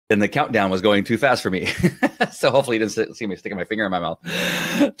and the countdown was going too fast for me. So hopefully you didn't see me sticking my finger in my mouth,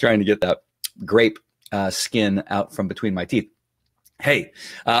 trying to get that grape skin out from between my teeth. Hey,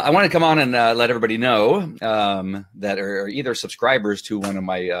 I want to come on and let everybody know that are either subscribers to one of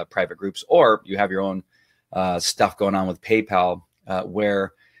my private groups, or you have your own stuff going on with PayPal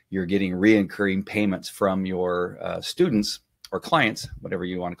where you're getting reoccurring payments from your students or clients, whatever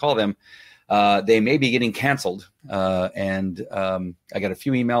you want to call them. They may be getting canceled. And I got a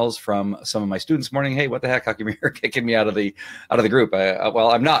few emails from some of my students this morning. Hey, what the heck? How come you're kicking me out of the group?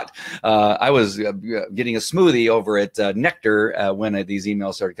 Well, I'm not. I was getting a smoothie over at Nectar when these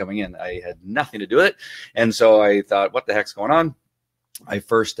emails started coming in. I had nothing to do with it. And so I thought, what the heck's going on? I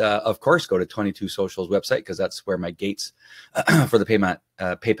first, of course, go to 22 Social's website, because that's where my gates for the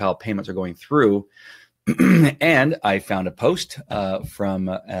PayPal payments are going through. And I found a post from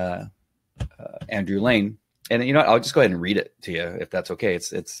Andrew Lane, and you know what, I'll just go ahead and read it to you if that's okay.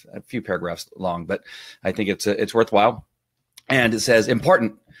 It's a few paragraphs long, but I think it's worthwhile. And it says,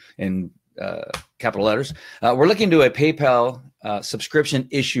 important in capital letters. We're looking into a PayPal subscription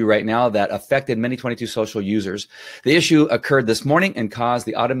issue right now that affected many 22 Social users. The issue occurred this morning and caused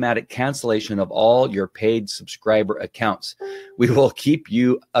the automatic cancellation of all your paid subscriber accounts. We will keep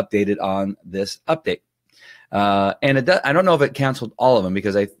you updated on this update. And I don't know if it canceled all of them,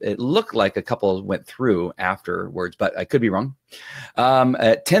 because it looked like a couple went through afterwards, but I could be wrong.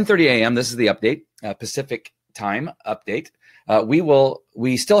 At 10:30 a.m., this is the update, Pacific time update.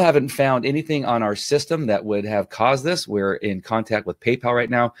 We still haven't found anything on our system that would have caused this. We're in contact with PayPal right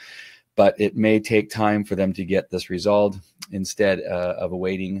now, but it may take time for them to get this resolved. Instead of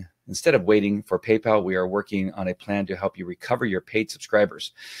waiting for PayPal, we are working on a plan to help you recover your paid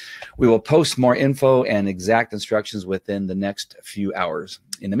subscribers. We will post more info and exact instructions within the next few hours.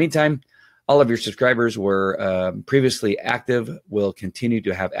 In the meantime, all of your subscribers were previously active will continue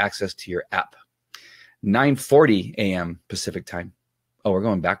to have access to your app. 9:40 a.m. Pacific time. Oh, we're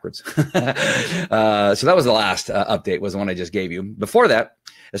going backwards. So that was the last update, was the one I just gave you. Before that,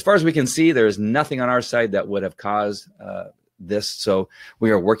 as far as we can see, there is nothing on our side that would have caused this. So we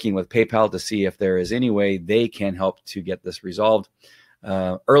are working with PayPal to see if there is any way they can help to get this resolved.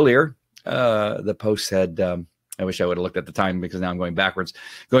 Earlier, the post said, I wish I would have looked at the time, because now I'm going backwards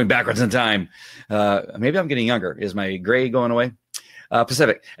in time. Maybe I'm getting younger. Is my gray going away?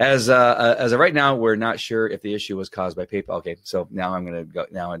 Pacific. As of right now, we're not sure if the issue was caused by PayPal. Okay, so now I'm going to go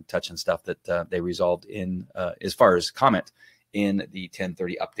now and touch on stuff that they resolved in as far as comment in the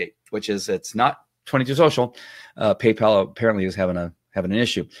 10:30 update, which is, it's not 22 Social. PayPal apparently is having an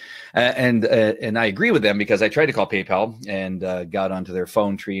issue, and I agree with them, because I tried to call PayPal and got onto their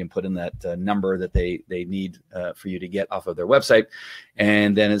phone tree and put in that number that they need for you to get off of their website,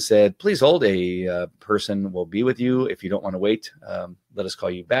 and then it said, please hold, a person will be with you. If you don't want to wait, let us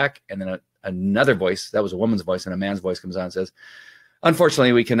call you back. And then another voice, that was a woman's voice, and a man's voice comes on and says,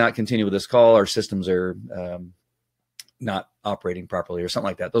 unfortunately, we cannot continue with this call. Our systems are not operating properly, or something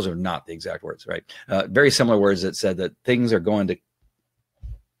like that. Those are not the exact words, right? Very similar words that said that things are going to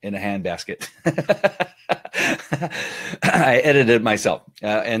in a handbasket. I edited it myself.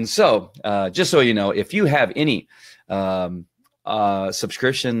 And so just so you know, if you have any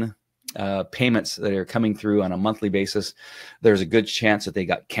subscription payments that are coming through on a monthly basis, there's a good chance that they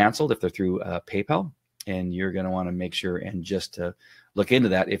got canceled if they're through PayPal. And you're going to want to make sure and just look into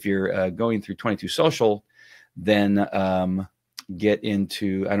that. If you're going through 22 Social, then get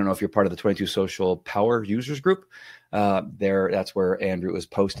into, I don't know if you're part of the 22 Social Power Users Group. That's where Andrew is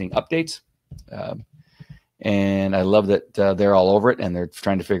posting updates. And I love that they're all over it, and they're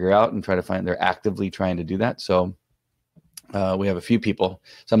trying to figure out and try to find, they're actively trying to do that. So we have a few people.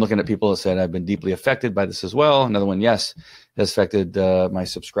 So I'm looking at people that said, I've been deeply affected by this as well. Another one, yes, has affected my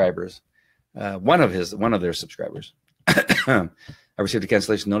subscribers. One of their subscribers. I received a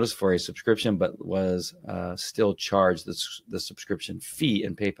cancellation notice for a subscription, but was still charged the subscription fee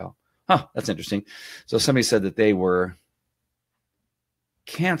in PayPal. Huh, that's interesting. So somebody said that they were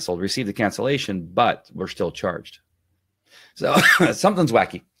canceled, received the cancellation, but were still charged. So something's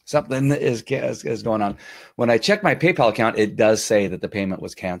wacky. Something is going on. When I check my PayPal account, it does say that the payment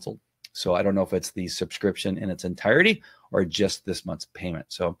was canceled. So I don't know if it's the subscription in its entirety or just this month's payment.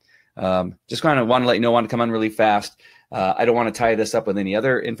 So just kind of want to let you know, want to come on really fast. I don't want to tie this up with any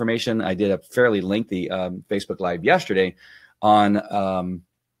other information. I did a fairly lengthy Facebook Live yesterday on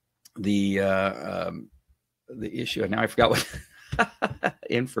the issue. And now I forgot what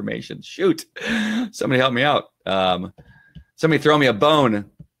information. Shoot. Somebody help me out. Somebody throw me a bone.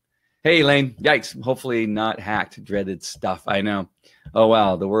 Hey, Lane. Yikes. Hopefully not hacked. Dreaded stuff. I know. Oh,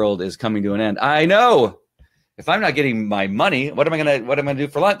 wow. The world is coming to an end. I know. if I'm not getting my money, what am I gonna do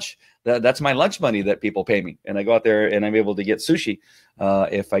for lunch? That's my lunch money that people pay me, and I go out there and I'm able to get sushi.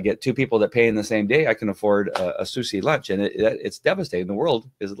 If I get 2 people that pay in the same day, I can afford a sushi lunch, and it's devastating. The world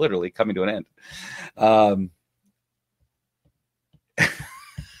is literally coming to an end.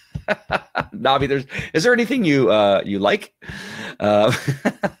 Nabi, is there anything you like?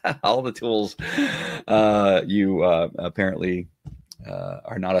 All the tools you apparently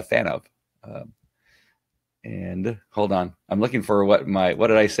are not a fan of. And hold on, I'm looking for what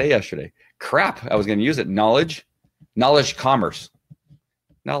did I say yesterday? Crap, I was going to use it. Knowledge commerce.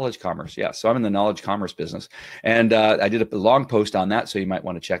 Yeah, so I'm in the knowledge commerce business, and I did a long post on that, so you might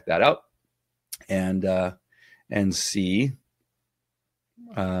want to check that out and see.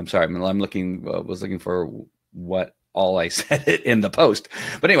 Sorry, I'm looking. Was looking for what all I said it in the post,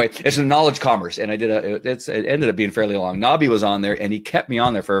 but anyway, it's a knowledge commerce, and I did it ended up being fairly long. Nabi was on there, and he kept me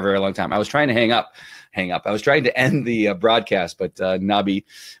on there for a very long time. I was trying to hang up. I was trying to end the broadcast, but Nabi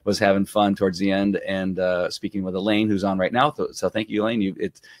was having fun towards the end and speaking with Elaine, who's on right now. So thank you, Elaine.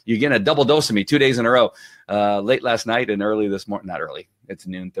 You get a double dose of me 2 days in a row, late last night and early this morning. Not early. It's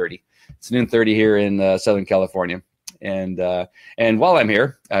noon 30. It's noon 30 here in Southern California. And while I'm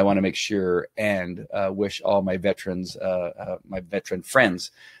here, I want to make sure and wish all my veterans, my veteran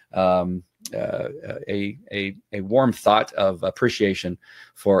friends, a warm thought of appreciation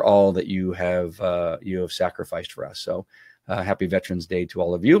for all that you have sacrificed for us. So happy Veterans Day to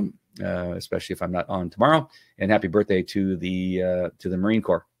all of you, especially if I'm not on tomorrow, and happy birthday to the Marine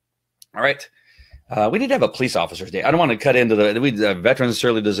Corps. All right. We need to have a police officers day. I don't want to cut into veterans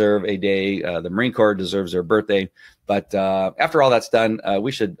certainly deserve a day. The Marine Corps deserves their birthday, but after all that's done,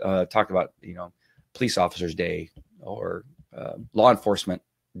 we should talk about, police officers day or law enforcement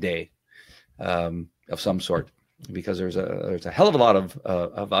day of some sort, because there's a hell of a lot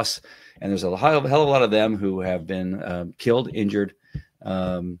of us, and there's a hell of a lot of them who have been killed, injured,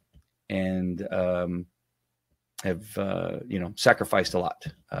 and have sacrificed a lot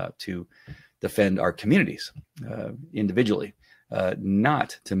to defend our communities individually.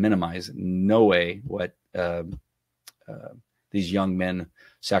 Not to minimize, no way, what these young men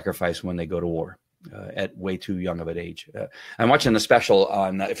sacrifice when they go to war at way too young of an age. I'm watching the special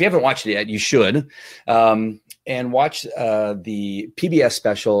on, if you haven't watched it yet, you should, and watch the PBS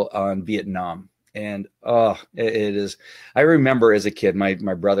special on Vietnam. And it is, I remember as a kid, my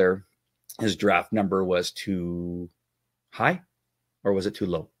brother, his draft number was too high, or was it too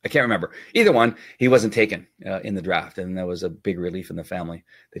low? I can't remember. Either one, he wasn't taken in the draft. And that was a big relief in the family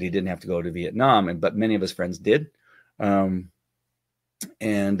that he didn't have to go to Vietnam. But many of his friends did. And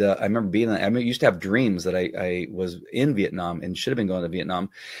I remember I used to have dreams that I was in Vietnam and should have been going to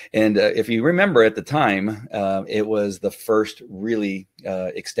Vietnam. And if you remember at the time, it was the first really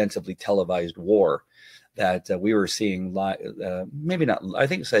extensively televised war that we were seeing live. Maybe not, I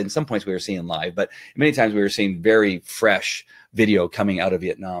think in some points we were seeing live, but many times we were seeing very fresh video coming out of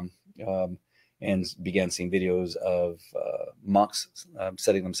Vietnam, and began seeing videos of monks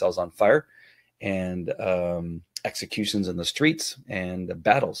setting themselves on fire, and executions in the streets, and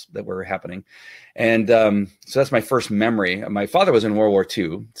battles that were happening. And so that's my first memory. My father was in World War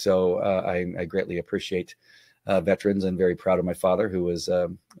II, so I greatly appreciate veterans, and very proud of my father, who was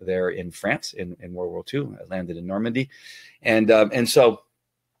there in France in World War II. I landed in Normandy, and so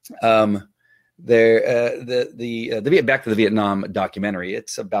the back to the Vietnam documentary.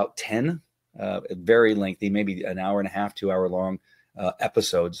 It's about 10 very lengthy, maybe an hour and a half, 2 hour long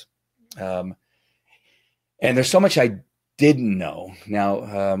episodes. And there's so much I didn't know.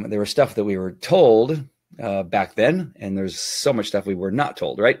 Now, there was stuff that we were told back then, and there's so much stuff we were not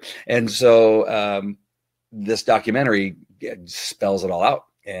told, right? And so this documentary spells it all out.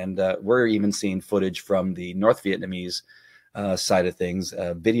 And we're even seeing footage from the North Vietnamese side of things,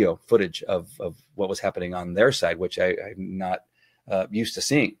 video footage of what was happening on their side, which I'm not used to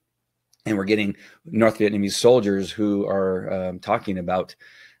seeing. And we're getting North Vietnamese soldiers who are talking about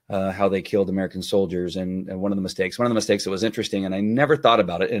how they killed American soldiers. And one of the mistakes that was interesting, and I never thought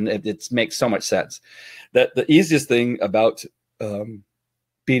about it, and it makes so much sense, that the easiest thing about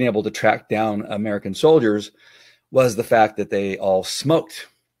being able to track down American soldiers was the fact that they all smoked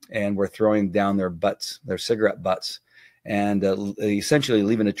and were throwing down their cigarette butts, and essentially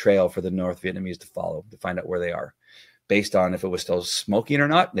leaving a trail for the North Vietnamese to follow, to find out where they are. Based on if it was still smoking or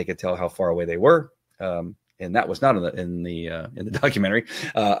not, they could tell how far away they were. And that was not in the documentary.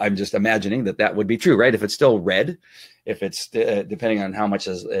 I'm just imagining that would be true, right? If it's still red, if it's depending on how much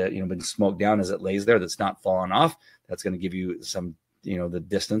has been smoked down as it lays there, that's not fallen off, that's going to give you some the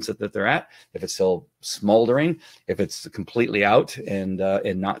distance that they're at. If it's still smoldering, if it's completely out and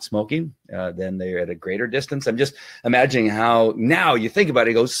not smoking, then they're at a greater distance. I'm just imagining how now you think about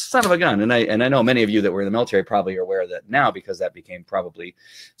it, you go, son of a gun. And I know many of you that were in the military probably are aware of that now, because that became probably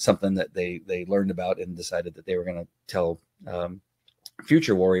something that they learned about and decided that they were going to tell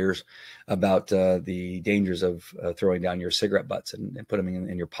future warriors about the dangers of throwing down your cigarette butts and put them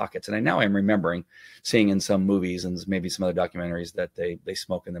in your pockets. And now I'm remembering seeing in some movies and maybe some other documentaries that they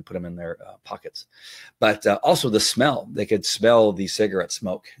smoke and then put them in their pockets. But also the smell, they could smell the cigarette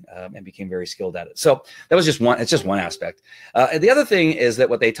smoke and became very skilled at it. So that was just one, it's just one aspect. And the other thing is that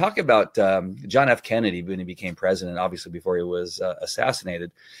what they talk about John F. Kennedy when he became president, obviously before he was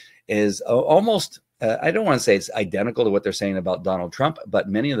assassinated, is almost I don't want to say it's identical to what they're saying about Donald Trump, but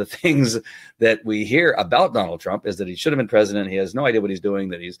many of the things that we hear about Donald Trump is that he should have been president. He has no idea what he's doing,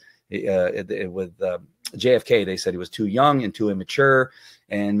 that he's with JFK, they said he was too young and too immature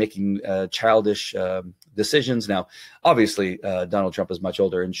and making childish decisions. Now, obviously, Donald Trump is much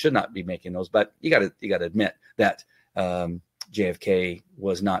older and should not be making those, but you got to admit that JFK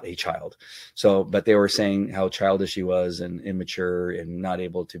was not a child. So, but they were saying how childish he was and immature and not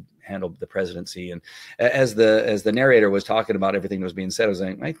able to handle the presidency. And as the narrator was talking about everything that was being said, I was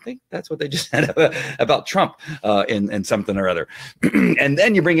saying, I think that's what they just said about Trump in something or other. And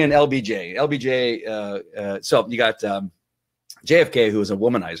then you bring in LBJ. So you got JFK, who is a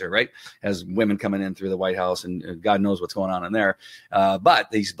womanizer, right? Has women coming in through the White House, and God knows what's going on in there. But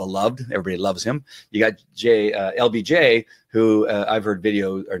he's beloved; everybody loves him. You got LBJ, who I've heard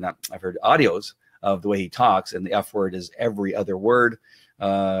audios of the way he talks, and the F word is every other word,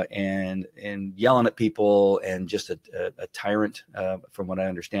 and yelling at people, and just a tyrant, from what I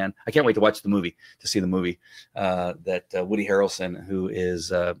understand. I can't wait to watch the movie, to see the movie that Woody Harrelson, who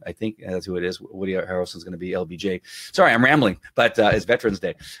is, I think that's who it is. Woody Harrelson's going to be LBJ. Sorry, I'm rambling, but it's Veterans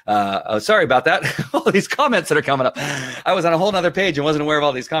Day. Sorry about that. All these comments that are coming up. I was on a whole nother page and wasn't aware of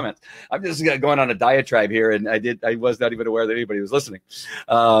all these comments. I'm just going on a diatribe here, and I was not even aware that anybody was listening.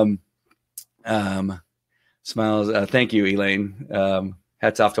 Smiles. Thank you, Elaine.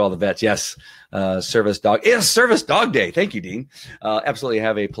 Hats off to all the vets. Yes. Service dog. Yes, Service Dog Day. Thank you, Dean. Absolutely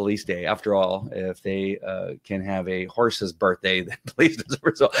have a police day. After all, if they can have a horse's birthday, then police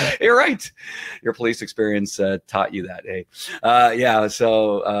deserve. So you're right. Your police experience taught you that. Hey, yeah.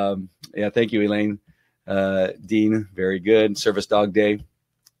 So yeah. Thank you, Elaine. Dean. Very good. Service Dog Day.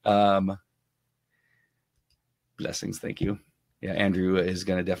 Blessings. Thank you. Yeah, Andrew is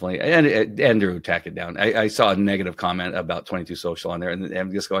going to definitely, and Andrew, tack it down. I saw a negative comment about 22 Social on there, and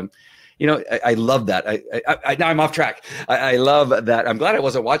I'm just going, I love that. Now I'm off track. I love that. I'm glad I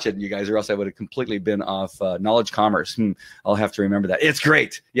wasn't watching you guys, or else I would have completely been off knowledge commerce. I'll have to remember that. It's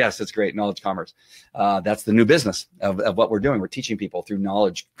great. Yes, it's great. Knowledge commerce. That's the new business of what we're doing. We're teaching people through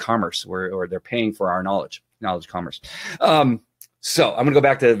knowledge commerce, or they're paying for our knowledge commerce. So I'm going to go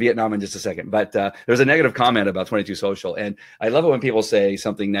back to Vietnam in just a second, but there's a negative comment about 22 Social, and I love it when people say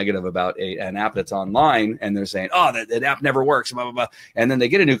something negative about an app that's online, and they're saying, "Oh, that app never works," blah blah blah, and then they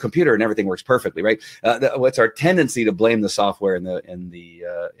get a new computer and everything works perfectly, right? What's our tendency to blame the software in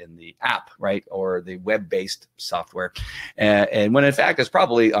the app, right, or the web-based software, and when in fact it's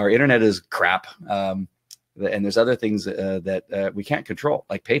probably our internet is crap. And there's other things that we can't control,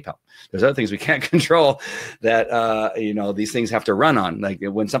 like PayPal. There's other things we can't control that, these things have to run on. Like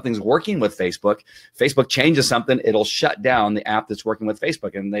when something's working with Facebook changes something, it'll shut down the app that's working with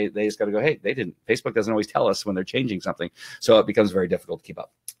Facebook. And they just got to go, hey, Facebook doesn't always tell us when they're changing something. So it becomes very difficult to keep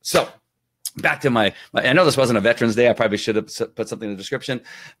up. So back to my I know this wasn't a Veterans Day. I probably should have put something in the description,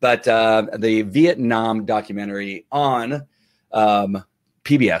 but the Vietnam documentary on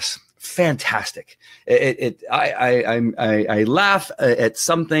PBS. Fantastic. I laugh at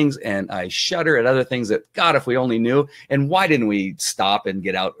some things and I shudder at other things that, God, if we only knew. And why didn't we stop and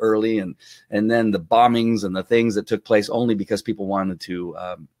get out early? And then the bombings and the things that took place only because people wanted to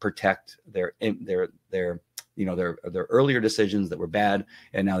protect their earlier decisions that were bad,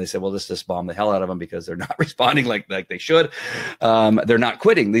 and now they said, well, let's just bomb the hell out of them because they're not responding like they should. They're not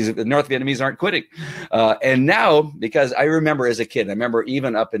quitting. The North Vietnamese aren't quitting. And now, because I remember as a kid, I remember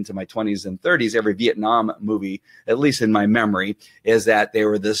even up into my 20s and 30s, every Vietnam movie, at least in my memory, is that they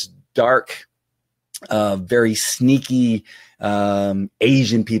were this dark, very sneaky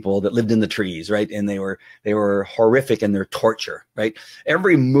Asian people that lived in the trees, right? And they were horrific in their torture, right?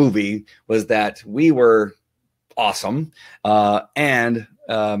 Every movie was that we were awesome, and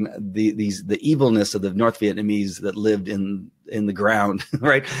the evilness of the North Vietnamese that lived in the ground,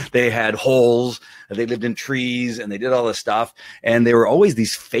 right? They had holes, they lived in trees, and they did all this stuff, and they were always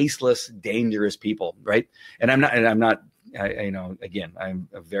these faceless, dangerous people, right? And I'm not you know, again, I'm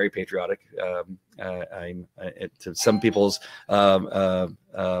very patriotic. To some people's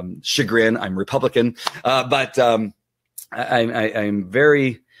chagrin, I'm Republican, but I'm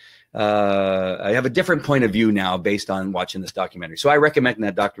very. I have a different point of view now based on watching this documentary. So I recommend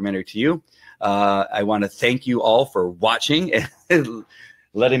that documentary to you. I want to thank you all for watching and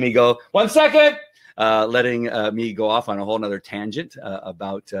letting me go. 1 second. Letting me go off on a whole nother tangent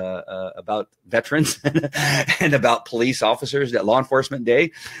about veterans and about police officers at Law Enforcement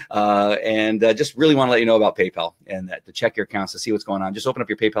Day. And just really want to let you know about PayPal and that to check your accounts to see what's going on. Just open up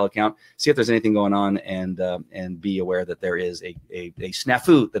your PayPal account, see if there's anything going on, and be aware that there is a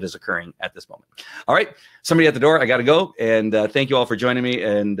snafu that is occurring at this moment. All right. Somebody at the door. I got to go. And thank you all for joining me.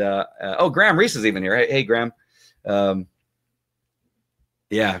 And oh, Graham Reese is even here. Hey, Graham.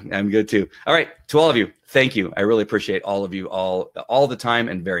 Yeah, I'm good too. All right. To all of you, thank you. I really appreciate all of you all the time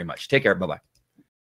and very much. Take care. Bye-bye.